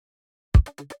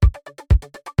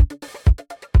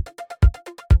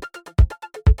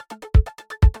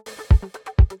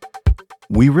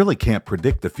We really can't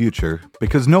predict the future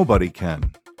because nobody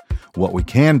can. What we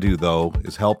can do, though,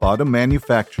 is help auto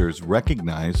manufacturers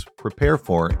recognize, prepare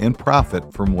for, and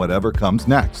profit from whatever comes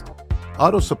next.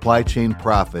 Auto Supply Chain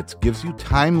Profits gives you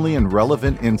timely and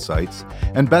relevant insights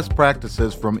and best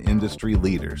practices from industry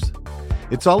leaders.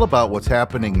 It's all about what's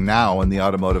happening now in the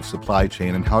automotive supply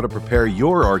chain and how to prepare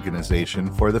your organization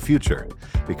for the future,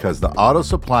 because the auto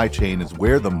supply chain is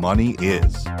where the money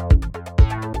is.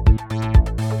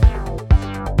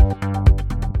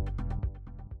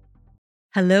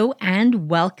 Hello and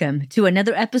welcome to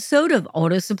another episode of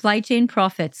Auto Supply Chain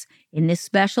Profits. In this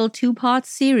special two-part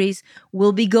series,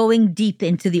 we'll be going deep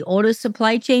into the auto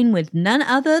supply chain with none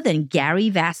other than Gary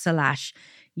Vasilash.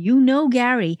 You know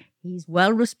Gary. He's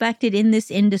well respected in this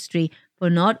industry for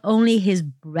not only his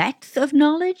breadth of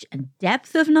knowledge and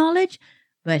depth of knowledge,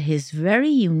 but his very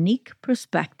unique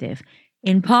perspective.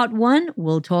 In part one,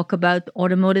 we'll talk about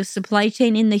automotive supply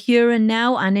chain in the here and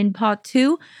now, and in part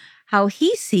two, how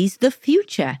he sees the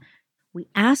future. We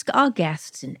ask our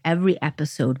guests in every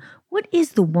episode, what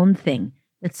is the one thing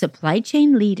that supply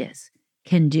chain leaders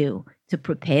can do to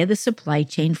prepare the supply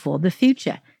chain for the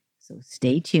future? So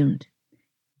stay tuned.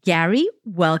 Gary,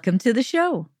 welcome to the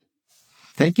show.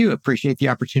 Thank you. Appreciate the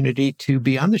opportunity to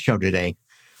be on the show today.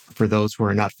 For those who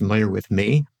are not familiar with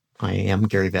me, I am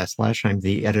Gary Vasilash. I'm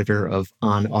the editor of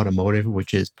On Automotive,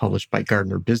 which is published by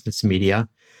Gardner Business Media.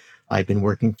 I've been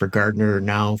working for Gardner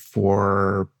now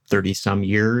for 30-some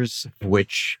years,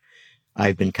 which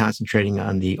I've been concentrating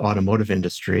on the automotive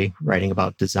industry, writing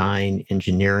about design,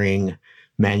 engineering,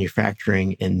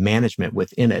 manufacturing, and management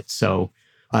within it. So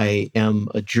I am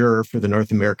a juror for the North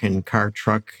American Car,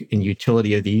 Truck, and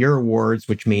Utility of the Year Awards,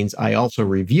 which means I also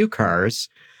review cars.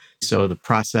 So the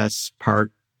process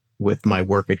part with my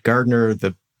work at Gardner,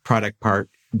 the product part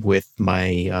with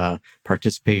my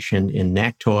participation in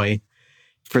NACTOY.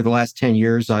 For the last 10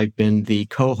 years, I've been the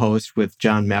co-host with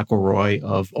John McElroy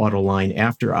of Autoline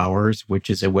After Hours, which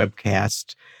is a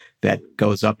webcast that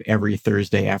goes up every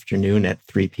Thursday afternoon at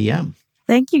 3 p.m.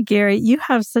 Thank you, Gary. You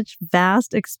have such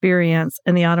vast experience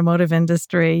in the automotive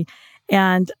industry,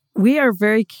 and we are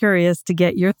very curious to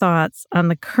get your thoughts on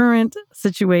the current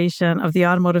situation of the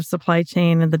automotive supply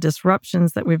chain and the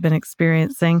disruptions that we've been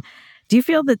experiencing. Do you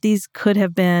feel that these could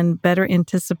have been better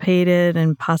anticipated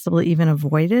and possibly even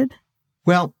avoided?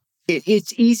 Well,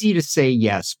 it's easy to say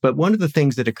yes, but one of the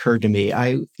things that occurred to me,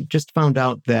 I just found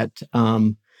out that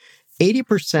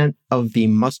 80% of the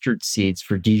mustard seeds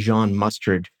for Dijon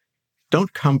mustard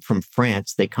don't come from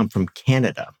France, they come from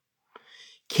Canada.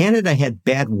 Canada had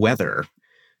bad weather,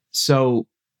 so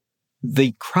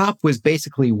the crop was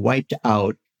basically wiped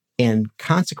out, and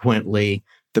consequently,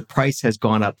 the price has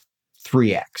gone up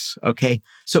 3x, okay?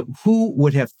 So who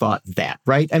would have thought that,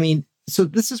 right? I mean, so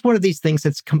this is one of these things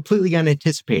that's completely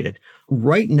unanticipated.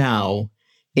 Right now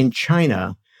in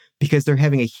China, because they're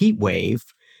having a heat wave,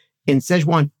 in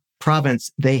Sichuan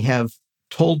province, they have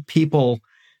told people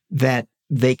that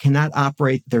they cannot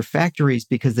operate their factories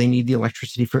because they need the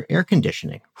electricity for air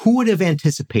conditioning. Who would have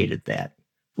anticipated that?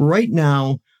 Right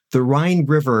now, the Rhine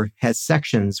River has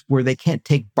sections where they can't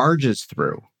take barges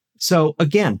through. So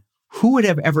again, who would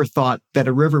have ever thought that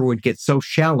a river would get so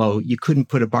shallow you couldn't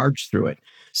put a barge through it?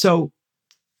 So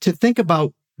to think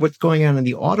about what's going on in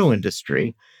the auto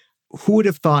industry, who would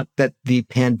have thought that the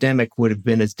pandemic would have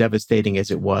been as devastating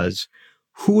as it was?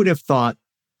 Who would have thought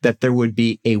that there would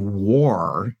be a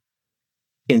war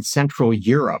in Central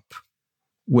Europe,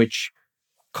 which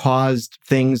caused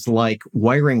things like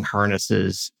wiring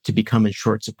harnesses to become in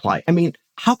short supply? I mean,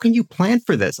 how can you plan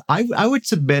for this? I would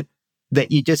submit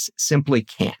that you just simply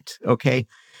can't, okay?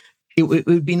 It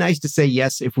would be nice to say,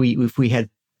 yes, if we had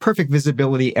perfect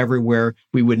visibility everywhere,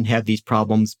 we wouldn't have these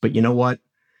problems. But you know what?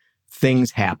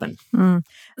 Things happen.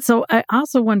 So I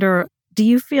also wonder, do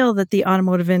you feel that the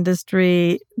automotive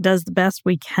industry does the best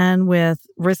we can with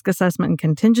risk assessment and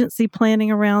contingency planning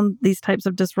around these types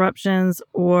of disruptions,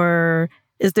 or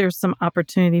is there some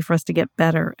opportunity for us to get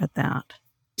better at that?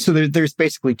 So there's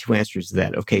basically two answers to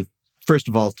that. Okay, first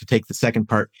of all, to take the second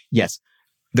part, yes,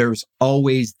 there's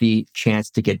always the chance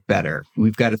to get better.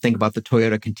 We've got to think about the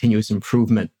Toyota continuous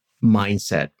improvement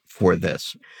mindset for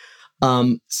this.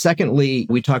 Secondly,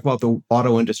 we talk about the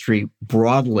auto industry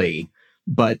broadly,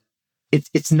 but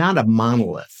it's not a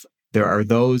monolith. There are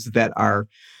those that are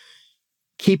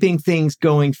keeping things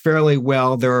going fairly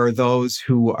well. There are those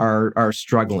who are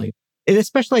struggling. And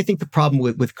especially, I think the problem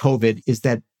with COVID is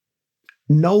that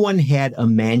no one had a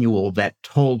manual that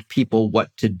told people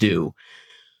what to do.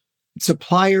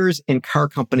 Suppliers and car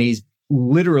companies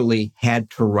literally had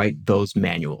to write those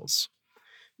manuals.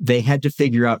 They had to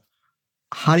figure out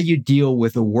how do you deal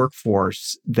with a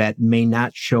workforce that may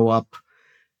not show up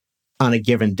on a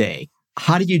given day?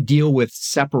 How do you deal with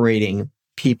separating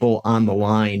people on the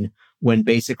line when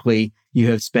basically you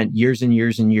have spent years and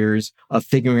years and years of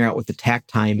figuring out what the takt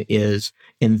time is,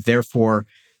 and therefore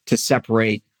to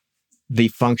separate the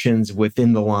functions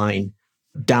within the line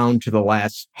down to the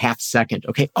last half second?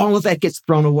 Okay, all of that gets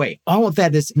thrown away. All of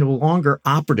that is no longer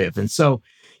operative. And so,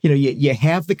 you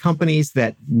have the companies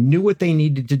that knew what they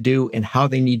needed to do and how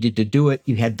they needed to do it.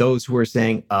 You had those who were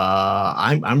saying,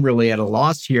 I'm really at a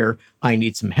loss here. I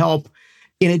need some help.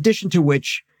 In addition to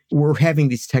which, we're having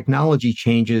these technology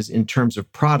changes in terms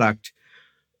of product,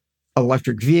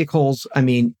 electric vehicles. I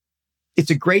mean, it's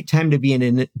a great time to be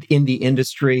in the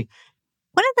industry.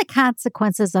 One of the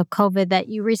consequences of COVID that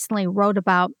you recently wrote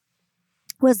about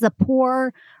was the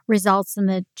poor results in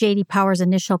the J.D. Power's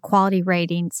initial quality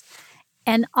ratings,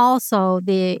 and also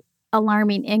the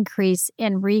alarming increase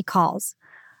in recalls.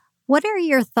 What are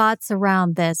your thoughts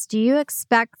around this? Do you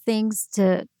expect things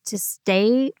to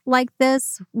stay like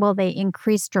this? Will they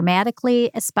increase dramatically,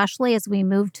 especially as we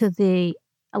move to the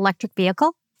electric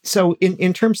vehicle? So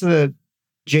in terms of the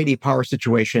J.D. Power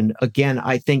situation, again,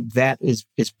 I think that is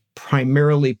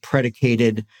primarily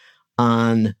predicated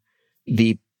on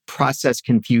the process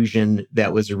confusion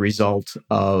that was a result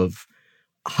of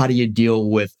how do you deal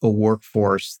with a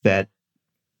workforce that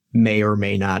may or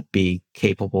may not be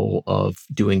capable of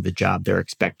doing the job they're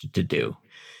expected to do.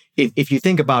 If you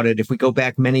think about it, if we go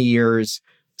back many years,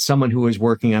 someone who was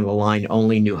working on the line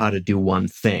only knew how to do one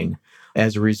thing.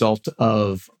 As a result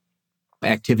of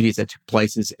activities that took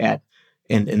places at,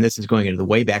 and this is going into the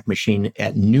Wayback Machine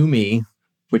at NUMMI,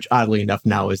 which oddly enough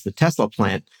now is the Tesla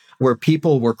plant, where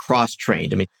people were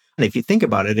cross-trained. I mean, if you think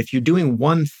about it, if you're doing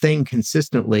one thing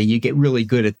consistently, you get really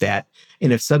good at that.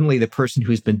 And if suddenly the person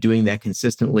who's been doing that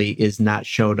consistently is not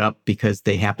showed up because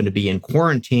they happen to be in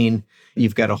quarantine,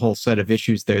 you've got a whole set of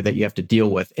issues there that you have to deal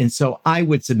with. And so I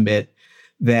would submit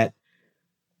that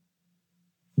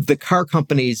the car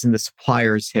companies and the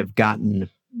suppliers have gotten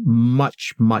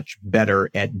much, much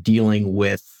better at dealing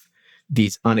with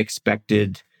these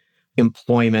unexpected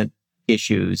employment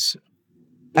issues.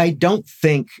 I don't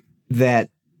think that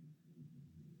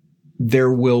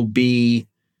there will be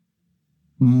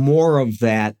more of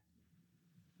that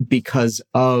because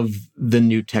of the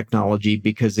new technology,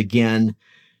 because again,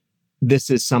 this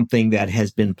is something that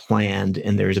has been planned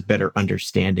and there's a better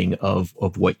understanding of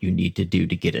what you need to do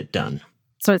to get it done.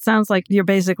 So it sounds like you're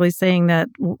basically saying that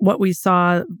what we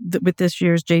saw with this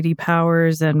year's J.D.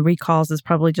 Powers and recalls is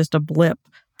probably just a blip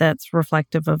that's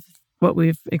reflective of what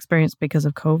we've experienced because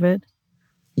of COVID?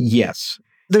 Yes.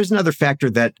 There's another factor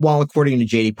that, while according to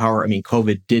J.D. Power, I mean,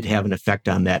 COVID did have an effect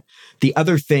on that. The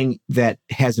other thing that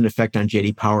has an effect on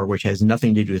J.D. Power, which has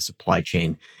nothing to do with supply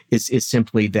chain, is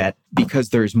simply that because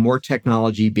there's more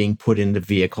technology being put into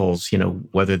vehicles,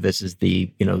 whether this is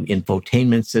the,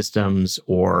 infotainment systems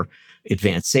or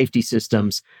advanced safety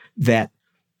systems, that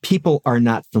people are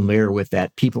not familiar with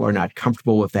that. People are not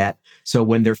comfortable with that. So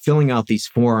when they're filling out these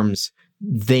forms,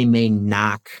 they may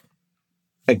knock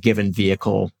a given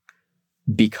vehicle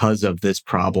because of this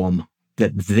problem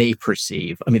that they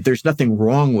perceive. I mean, there's nothing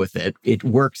wrong with it. It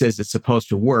works as it's supposed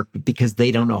to work, but because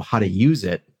they don't know how to use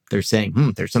it, they're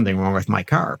saying, there's something wrong with my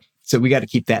car. So we got to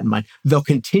keep that in mind. They'll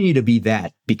continue to be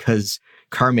that because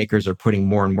car makers are putting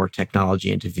more and more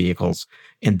technology into vehicles,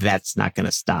 and that's not going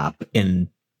to stop. And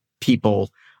people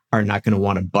are not going to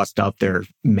want to bust out their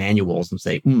manuals and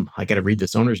say, I got to read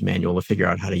this owner's manual to figure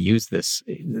out how to use this.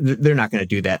 They're not going to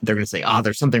do that. They're going to say,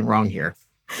 there's something wrong here.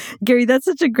 Gary, that's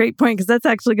such a great point because that's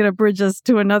actually going to bridge us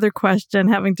to another question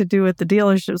having to do with the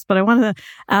dealerships. But I want to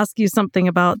ask you something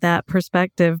about that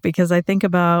perspective because I think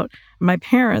about my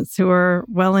parents who are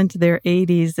well into their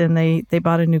 80s and they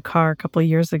bought a new car a couple of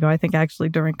years ago, I think actually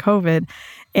during COVID.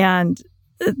 And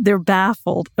they're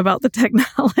baffled about the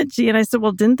technology. And I said,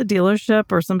 well, didn't the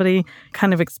dealership or somebody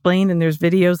kind of explain, and there's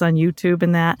videos on YouTube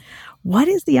and that, what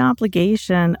is the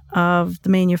obligation of the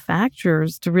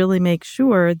manufacturers to really make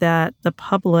sure that the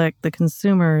public, the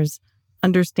consumers,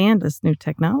 understand this new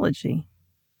technology?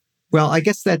 Well, I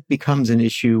guess that becomes an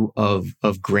issue of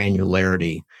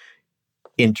granularity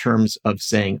in terms of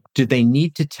saying, do they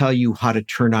need to tell you how to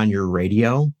turn on your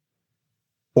radio?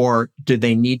 Or do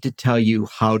they need to tell you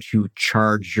how to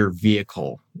charge your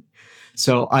vehicle?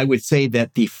 So I would say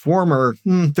that the former,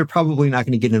 they're probably not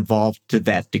going to get involved to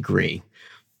that degree.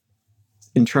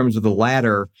 In terms of the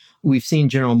latter, we've seen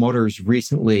General Motors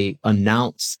recently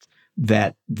announced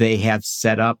that they have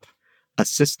set up a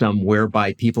system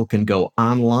whereby people can go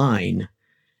online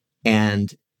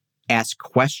and ask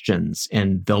questions,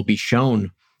 and they'll be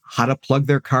shown how to plug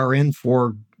their car in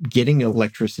for getting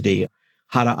electricity,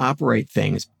 how to operate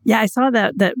things. Yeah, I saw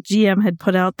that GM had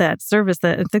put out that service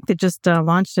that I think they just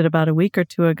launched it about a week or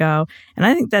two ago. And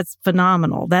I think that's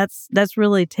phenomenal. That's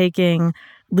really taking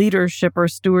leadership or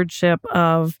stewardship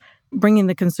of bringing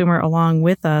the consumer along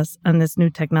with us on this new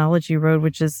technology road,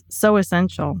 which is so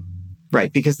essential.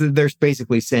 Right, because they're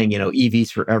basically saying,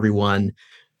 EVs for everyone.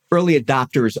 Early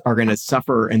adopters are going to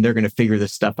suffer and they're going to figure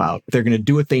this stuff out. They're going to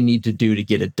do what they need to do to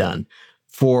get it done.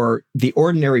 For the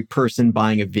ordinary person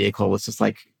buying a vehicle, it's just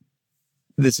like,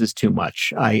 this is too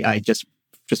much. I just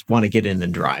want to get in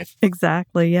and drive.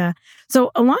 Exactly, yeah.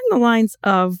 So along the lines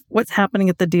of what's happening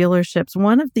at the dealerships,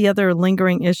 one of the other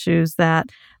lingering issues that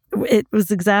it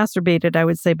was exacerbated, I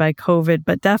would say, by COVID,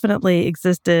 but definitely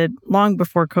existed long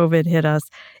before COVID hit us,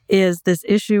 is this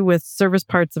issue with service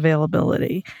parts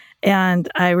availability. And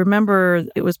I remember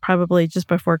it was probably just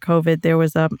before COVID, there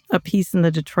was a piece in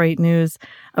the Detroit News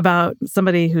about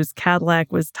somebody whose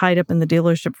Cadillac was tied up in the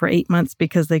dealership for 8 months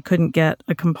because they couldn't get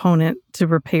a component to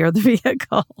repair the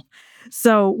vehicle.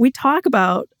 So we talk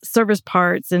about service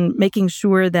parts and making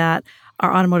sure that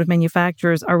our automotive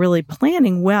manufacturers are really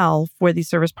planning well for these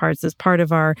service parts as part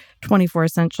of our 24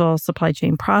 essential supply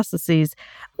chain processes.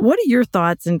 What are your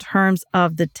thoughts in terms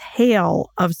of the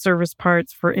tail of service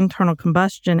parts for internal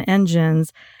combustion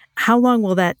engines? How long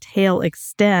will that tail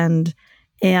extend?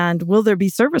 And will there be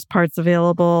service parts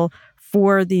available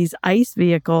for these ICE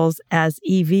vehicles as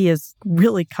EV is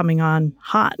really coming on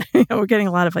hot? We're getting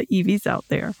a lot of EVs out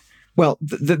there. Well,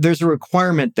 there's a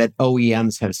requirement that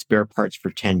OEMs have spare parts for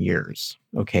 10 years.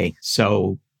 Okay,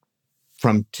 so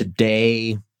from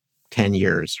today, 10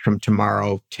 years, from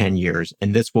tomorrow, 10 years.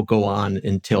 And this will go on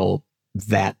until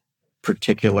that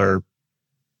particular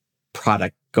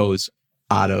product goes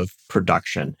out of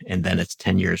production. And then it's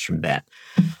 10 years from that.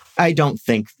 I don't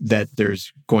think that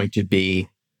there's going to be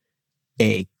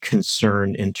a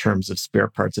concern in terms of spare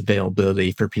parts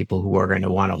availability for people who are going to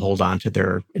want to hold on to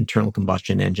their internal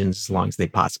combustion engines as long as they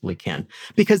possibly can.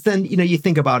 Because then, you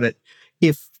think about it,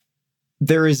 if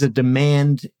there is a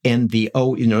demand and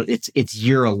it's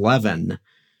year 11,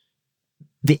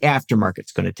 the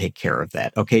aftermarket's going to take care of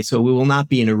that. Okay, so we will not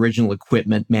be an original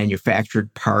equipment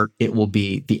manufactured part. It will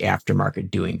be the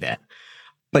aftermarket doing that.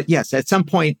 But yes, at some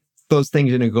point, those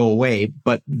things are going to go away.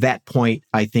 But that point,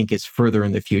 I think, is further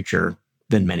in the future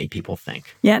than many people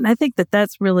think. Yeah, and I think that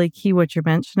that's really key what you're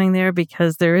mentioning there,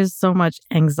 because there is so much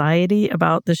anxiety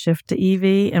about the shift to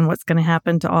EV and what's going to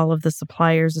happen to all of the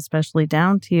suppliers, especially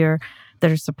down tier,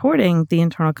 that are supporting the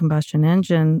internal combustion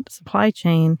engine supply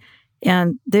chain.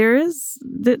 And they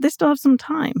still have some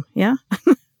time, yeah?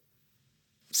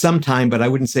 Some time, but I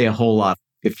wouldn't say a whole lot.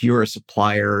 If you're a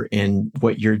supplier and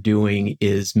what you're doing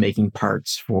is making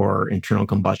parts for internal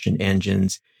combustion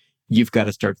engines, you've got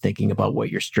to start thinking about what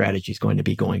your strategy is going to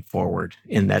be going forward.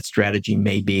 And that strategy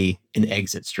may be an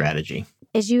exit strategy.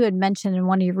 As you had mentioned in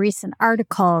one of your recent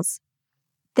articles,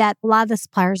 that a lot of the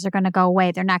suppliers are going to go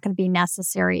away. They're not going to be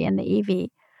necessary in the EV.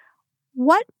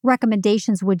 What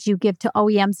recommendations would you give to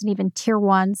OEMs and even tier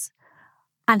ones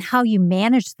on how you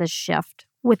manage this shift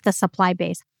with the supply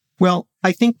base? Well,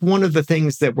 I think one of the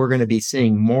things that we're going to be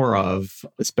seeing more of,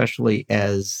 especially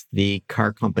as the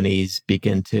car companies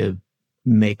begin to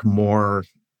make more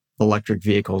electric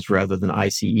vehicles rather than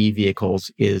ICE vehicles,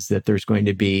 is that there's going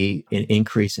to be an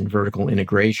increase in vertical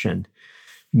integration,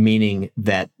 meaning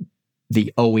that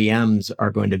the OEMs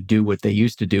are going to do what they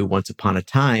used to do once upon a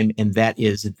time, and that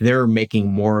is they're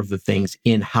making more of the things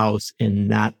in-house and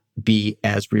not be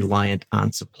as reliant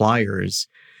on suppliers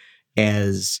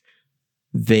as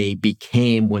they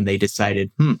became when they decided,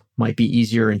 might be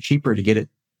easier and cheaper to get it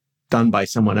done by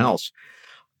someone else.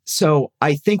 So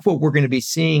I think what we're going to be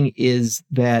seeing is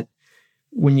that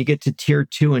when you get to tier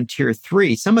 2 and tier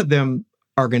 3, some of them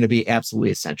are going to be absolutely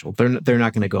essential. They're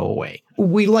not going to go away.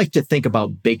 We like to think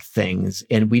about big things,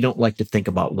 and we don't like to think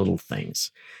about little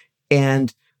things.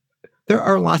 And there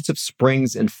are lots of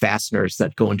springs and fasteners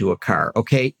that go into a car,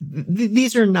 okay?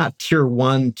 These are not tier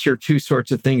 1, tier 2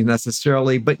 sorts of things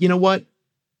necessarily, but you know what?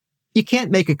 You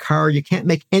can't make a car, you can't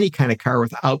make any kind of car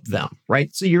without them,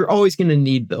 right? So you're always going to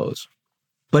need those.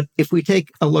 But if we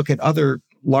take a look at other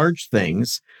large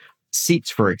things, seats,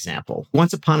 for example,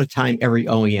 once upon a time, every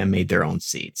OEM made their own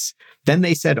seats. Then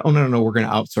they said, oh, no, we're going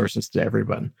to outsource this to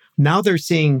everyone. Now they're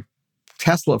seeing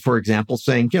Tesla, for example,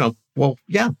 saying, well,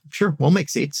 yeah, sure, we'll make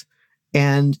seats.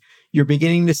 And you're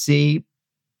beginning to see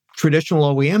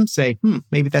traditional OEMs say,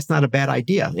 maybe that's not a bad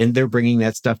idea. And they're bringing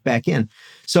that stuff back in.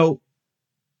 So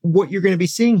what you're going to be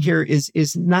seeing here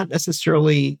is not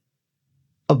necessarily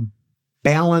a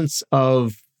balance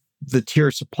of the tier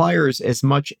suppliers as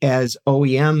much as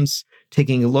OEMs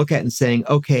taking a look at and saying,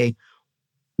 okay,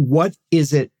 what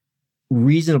is it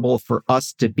reasonable for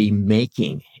us to be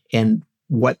making? And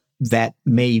what that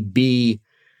may be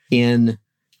in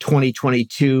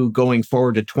 2022 going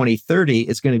forward to 2030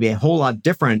 is going to be a whole lot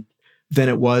different than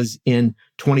it was in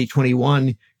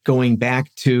 2021 going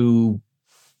back to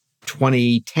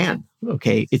 2010.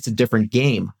 Okay, it's a different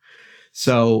game.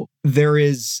 So there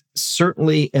is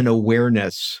certainly an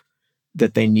awareness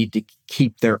that they need to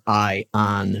keep their eye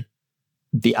on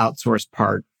the outsourced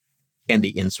part and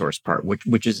the insourced part,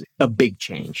 which is a big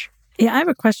change. Yeah, I have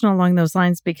a question along those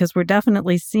lines because we're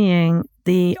definitely seeing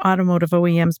the automotive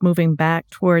OEMs moving back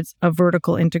towards a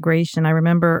vertical integration. I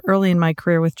remember early in my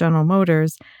career with General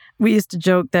Motors, we used to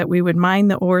joke that we would mine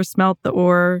the ore, smelt the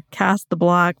ore, cast the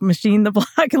block, machine the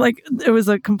block, like it was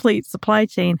a complete supply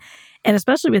chain. And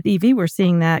especially with EV, we're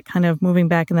seeing that kind of moving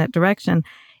back in that direction.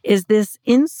 Is this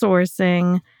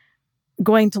insourcing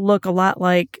going to look a lot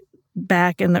like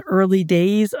back in the early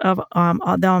days of the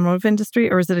automotive industry,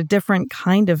 or is it a different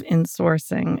kind of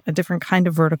insourcing, a different kind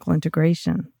of vertical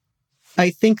integration?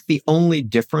 I think the only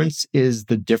difference is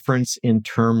the difference in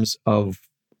terms of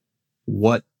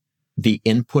what the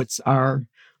inputs are.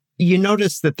 You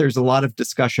notice that there's a lot of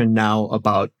discussion now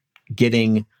about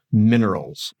getting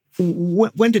minerals.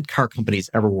 When did car companies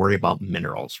ever worry about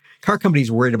minerals? Car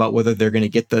companies worried about whether they're going to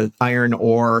get the iron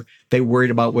ore. They worried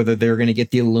about whether they're going to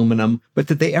get the aluminum. But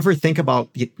did they ever think about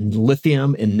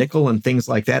lithium and nickel and things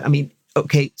like that? I mean,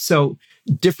 okay, so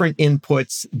different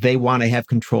inputs, they want to have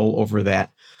control over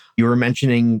that. You were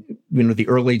mentioning, the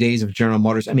early days of General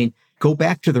Motors. I mean, go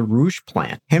back to the Rouge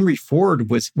plant. Henry Ford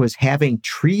was having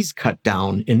trees cut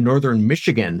down in northern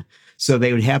Michigan so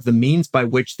they would have the means by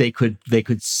which they could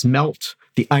smelt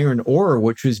the iron ore,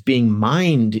 which was being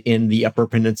mined in the Upper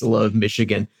Peninsula of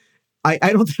Michigan. I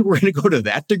don't think we're going to go to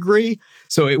that degree,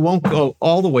 so it won't go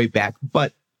all the way back.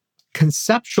 But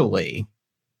conceptually,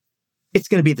 it's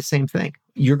going to be the same thing.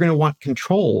 You're going to want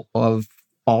control of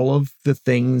all of the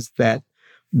things that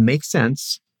make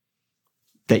sense,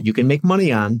 that you can make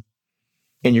money on,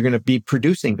 and you're going to be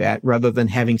producing that rather than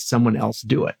having someone else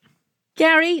do it.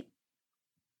 Gary,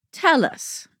 tell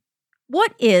us,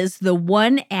 what is the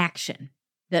one action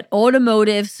that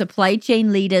automotive supply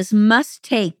chain leaders must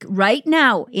take right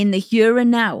now in the here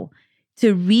and now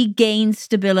to regain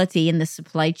stability in the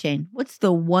supply chain? What's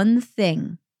the one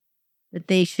thing that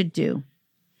they should do?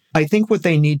 I think what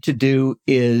they need to do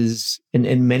is,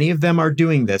 and many of them are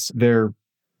doing this, they're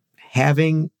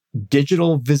having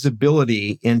digital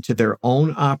visibility into their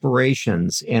own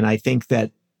operations. And I think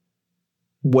that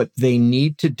what they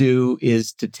need to do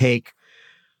is to take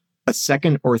a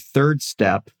second or third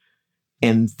step,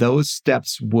 and those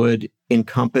steps would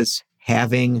encompass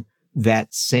having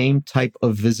that same type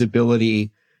of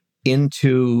visibility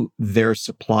into their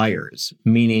suppliers,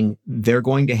 meaning they're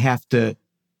going to have to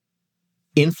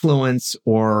influence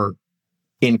or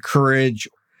encourage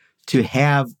to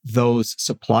have those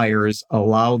suppliers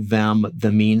allow them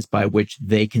the means by which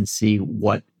they can see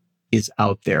what is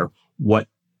out there, what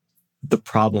the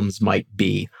problems might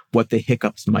be, what the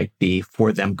hiccups might be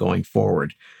for them going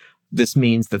forward. This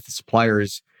means that the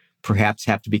suppliers perhaps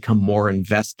have to become more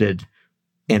invested.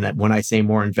 And when I say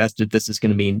more invested, this is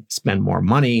going to mean spend more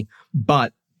money.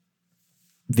 But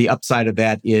the upside of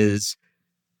that is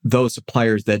those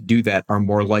suppliers that do that are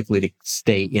more likely to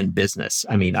stay in business.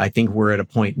 I mean, I think we're at a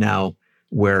point now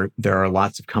where there are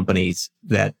lots of companies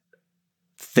that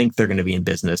think they're going to be in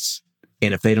business.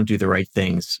 And if they don't do the right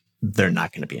things, they're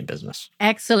not going to be in business.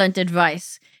 Excellent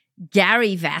advice.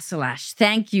 Gary Vasilash,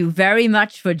 thank you very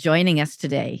much for joining us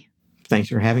today. Thanks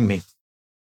for having me.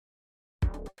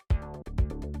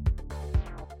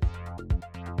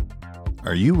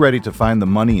 Are you ready to find the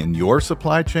money in your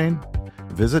supply chain?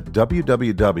 Visit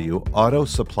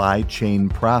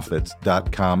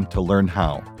www.autosupplychainprofits.com to learn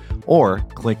how, or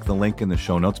click the link in the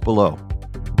show notes below.